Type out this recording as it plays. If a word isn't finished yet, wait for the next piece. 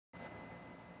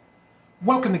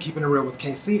Welcome to Keeping It Real with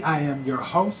KC. I am your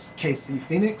host, KC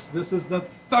Phoenix. This is the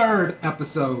third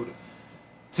episode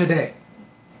today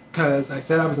because I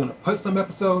said I was going to put some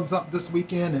episodes up this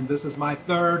weekend, and this is my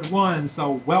third one.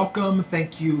 So, welcome.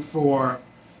 Thank you for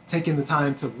taking the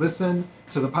time to listen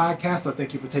to the podcast, or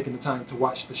thank you for taking the time to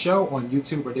watch the show on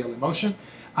YouTube or Daily Motion.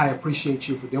 I appreciate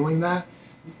you for doing that.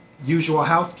 Usual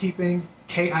housekeeping,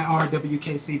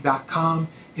 KIRWKC.com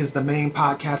is the main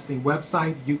podcasting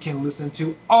website. You can listen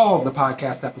to all the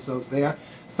podcast episodes there.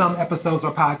 Some episodes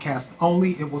are podcast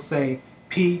only. It will say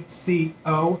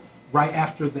PCO right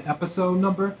after the episode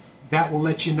number. That will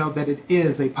let you know that it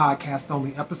is a podcast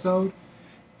only episode.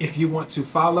 If you want to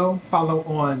follow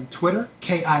on Twitter,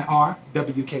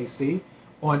 KIRWKC,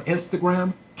 on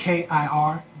Instagram,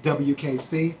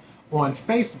 KIRWKC, on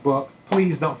Facebook.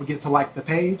 Please don't forget to like the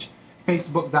page,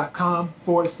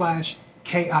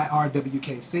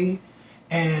 facebook.com/KIRWKC.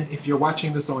 And if you're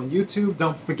watching this on YouTube,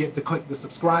 don't forget to click the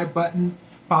subscribe button,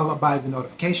 followed by the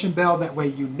notification bell. That way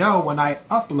you know when I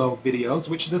upload videos,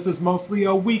 which this is mostly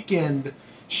a weekend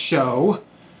show.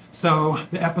 So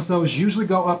the episodes usually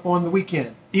go up on the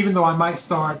weekend, even though I might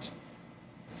start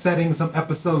setting some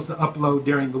episodes to upload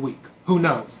during the week. Who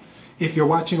knows? If you're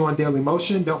watching on Daily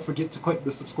Motion, don't forget to click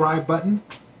the subscribe button.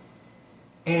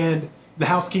 And the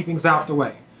housekeeping's out the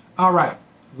way. All right,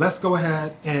 let's go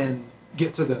ahead and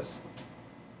get to this.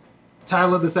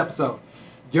 Title of this episode: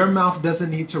 Your mouth doesn't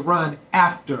need to run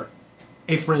after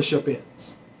a friendship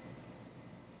ends.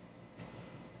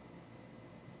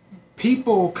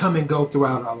 People come and go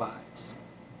throughout our lives.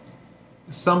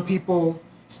 Some people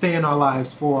stay in our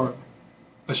lives for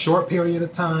a short period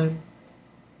of time,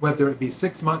 whether it be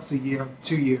 6 months, a year,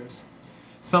 2 years.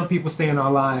 Some people stay in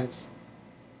our lives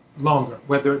longer,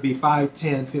 whether it be 5,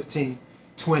 10, 15,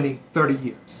 20, 30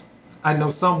 years. I know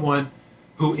someone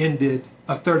who ended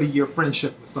a 30-year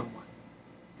friendship with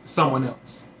someone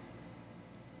else.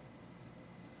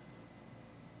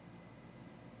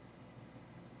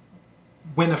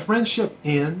 When a friendship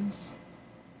ends,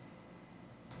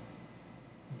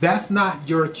 that's not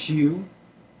your cue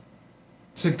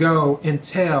to go and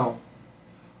tell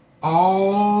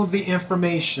all the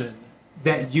information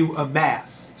that you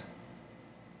amassed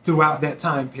throughout that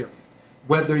time period.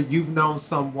 Whether you've known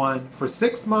someone for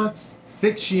 6 months,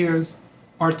 6 years,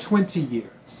 or 20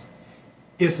 years,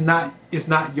 it's not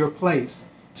your place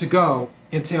to go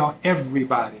and tell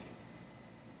everybody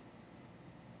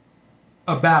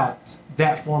about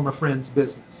that former friend's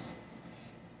business.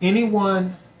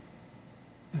 Anyone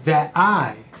that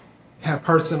I have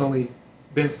personally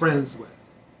been friends with,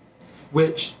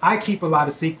 which I keep a lot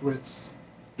of secrets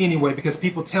anyway, because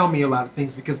people tell me a lot of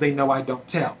things because they know I don't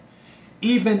tell.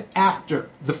 Even after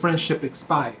the friendship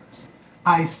expires,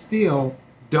 I still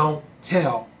don't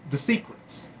tell the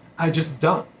secrets. I just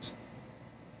don't.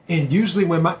 And usually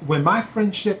when my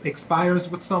friendship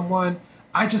expires with someone,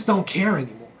 I just don't care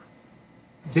anymore.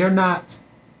 They're not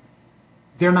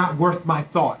worth my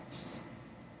thoughts.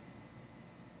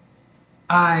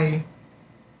 I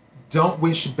don't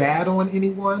wish bad on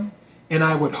anyone. And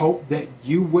I would hope that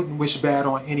you wouldn't wish bad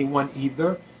on anyone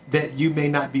either, that you may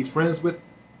not be friends with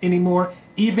anymore,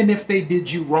 even if they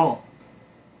did you wrong.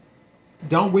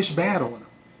 Don't wish bad on them.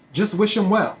 Just wish them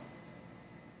well.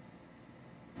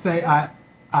 Say, I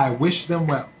wish them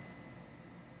well.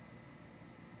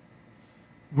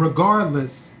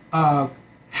 Regardless of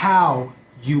how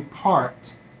you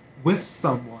part with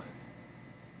someone,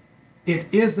 it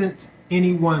isn't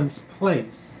anyone's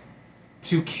place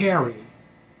to carry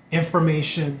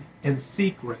information and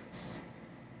secrets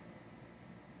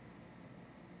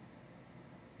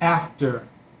after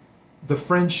the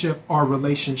friendship or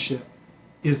relationship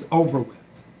is over with.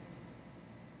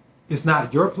 It's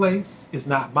not your place, it's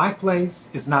not my place,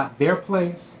 it's not their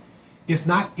place, it's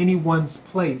not anyone's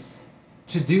place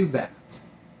to do that.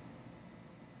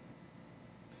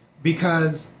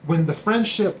 Because when the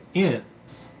friendship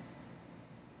ends,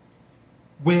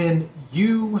 when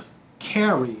you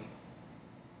carry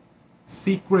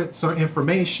secrets or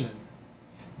information,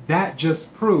 that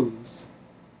just proves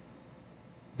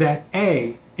that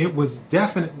A, it was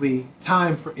definitely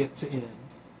time for it to end,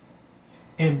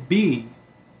 and B,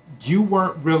 you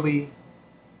weren't really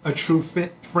a true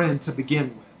friend to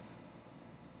begin with.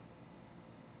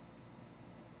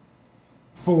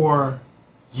 For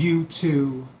you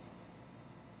to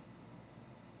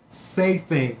say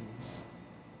things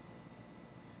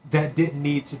that didn't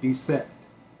need to be said.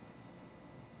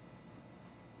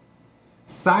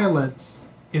 Silence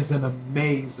is an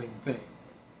amazing thing.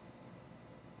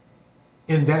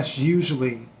 And that's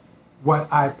usually what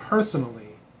I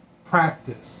personally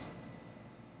practice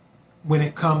when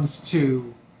it comes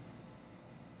to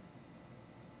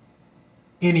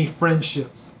any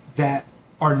friendships that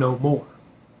are no more.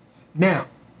 Now,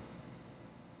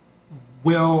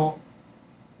 will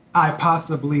I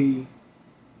possibly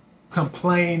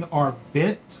complain or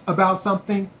vent about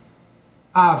something?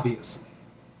 Obviously.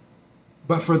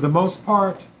 But for the most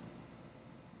part,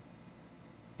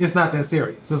 it's not that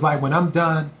serious. It's like when I'm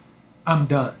done, I'm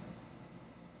done.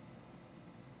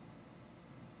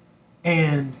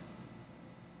 And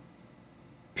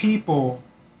people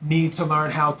need to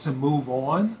learn how to move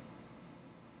on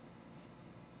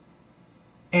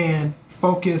and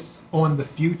focus on the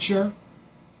future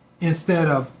instead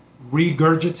of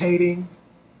regurgitating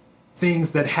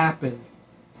things that happened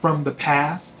from the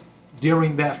past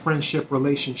during that friendship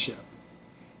relationship.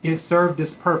 It served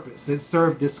its purpose. It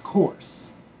served its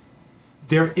course.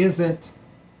 There isn't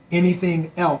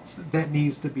anything else that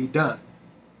needs to be done.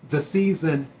 The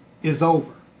season is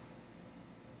over.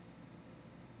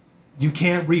 You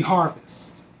can't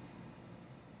reharvest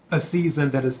a season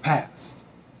that is past.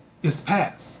 It's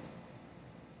past.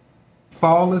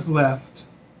 Fall is left.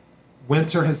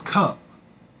 Winter has come.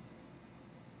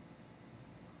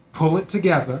 Pull it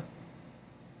together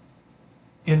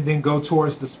and then go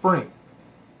towards the spring.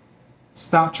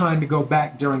 Stop trying to go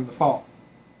back during the fall.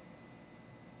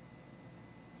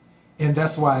 And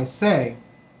that's why I say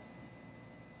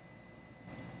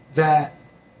that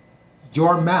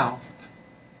your mouth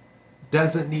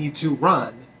doesn't need to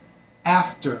run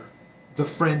after the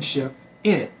friendship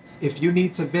ends. If you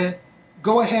need to vent,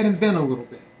 go ahead and vent a little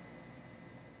bit.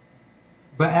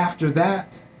 But after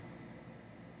that,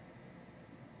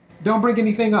 don't bring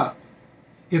anything up.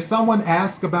 If someone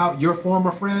asks about your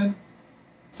former friend,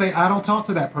 say, I don't talk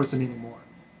to that person anymore.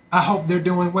 I hope they're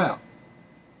doing well.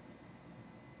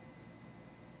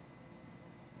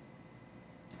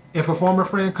 If a former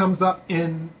friend comes up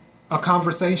in a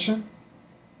conversation,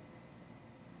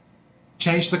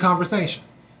 change the conversation.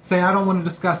 Say, I don't want to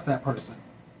discuss that person.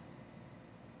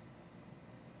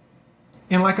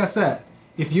 And like I said,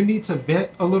 if you need to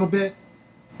vent a little bit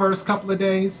first couple of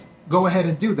days, go ahead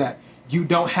and do that. You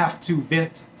don't have to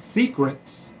vent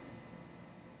secrets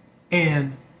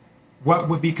and what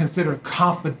would be considered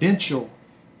confidential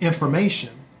information,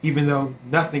 even though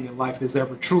nothing in life is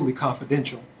ever truly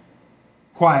confidential,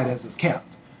 quiet as it's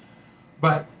kept.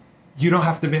 But you don't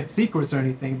have to vent secrets or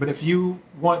anything. But if you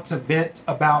want to vent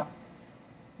about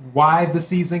why the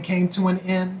season came to an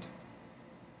end,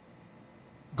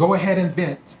 go ahead and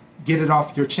vent. Get it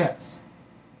off your chest.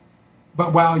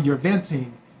 But while you're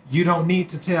venting, you don't need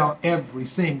to tell every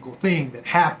single thing that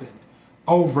happened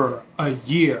over a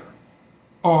year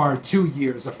or 2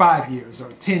 years or 5 years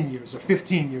or 10 years or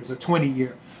 15 years or 20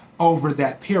 years over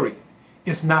that period.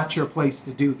 It's not your place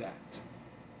to do that.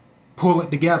 Pull it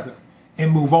together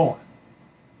and move on.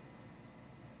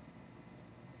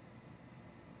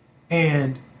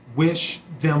 And wish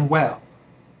them well.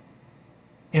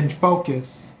 And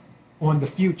focus on the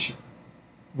future.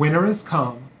 Winter has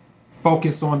come.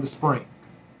 Focus on the spring.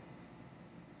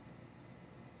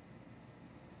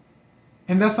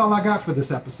 And that's all I got for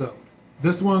this episode.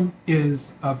 This one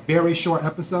is a very short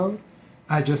episode.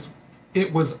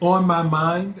 It was on my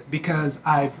mind because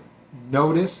I've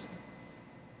noticed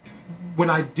when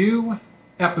I do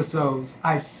episodes,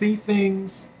 I see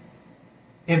things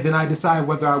and then I decide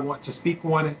whether I want to speak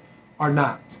on it or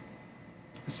not.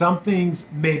 Some things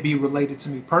may be related to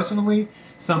me personally.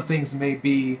 Some things may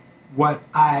be what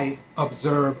I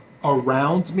observe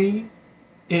around me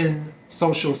in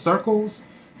social circles.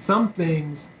 Some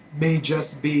things may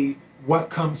just be what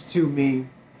comes to me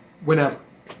whenever.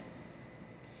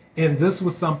 And this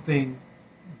was something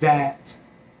that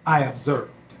I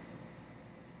observed.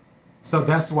 So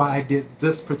that's why I did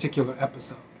this particular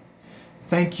episode.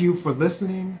 Thank you for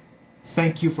listening.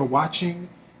 Thank you for watching.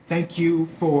 Thank you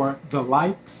for the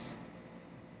likes.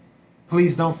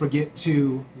 Please don't forget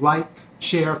to like,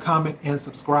 share, comment, and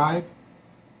subscribe.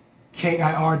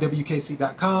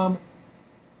 KIRWKC.com,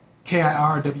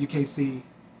 KIRWKC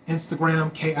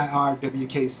Instagram,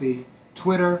 KIRWKC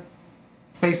Twitter,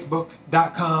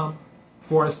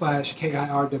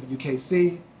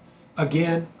 Facebook.com/KIRWKC.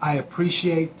 Again, I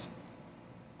appreciate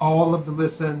all of the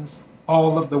listens,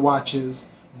 all of the watches,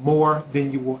 more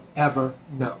than you will ever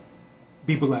know.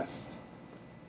 Be blessed.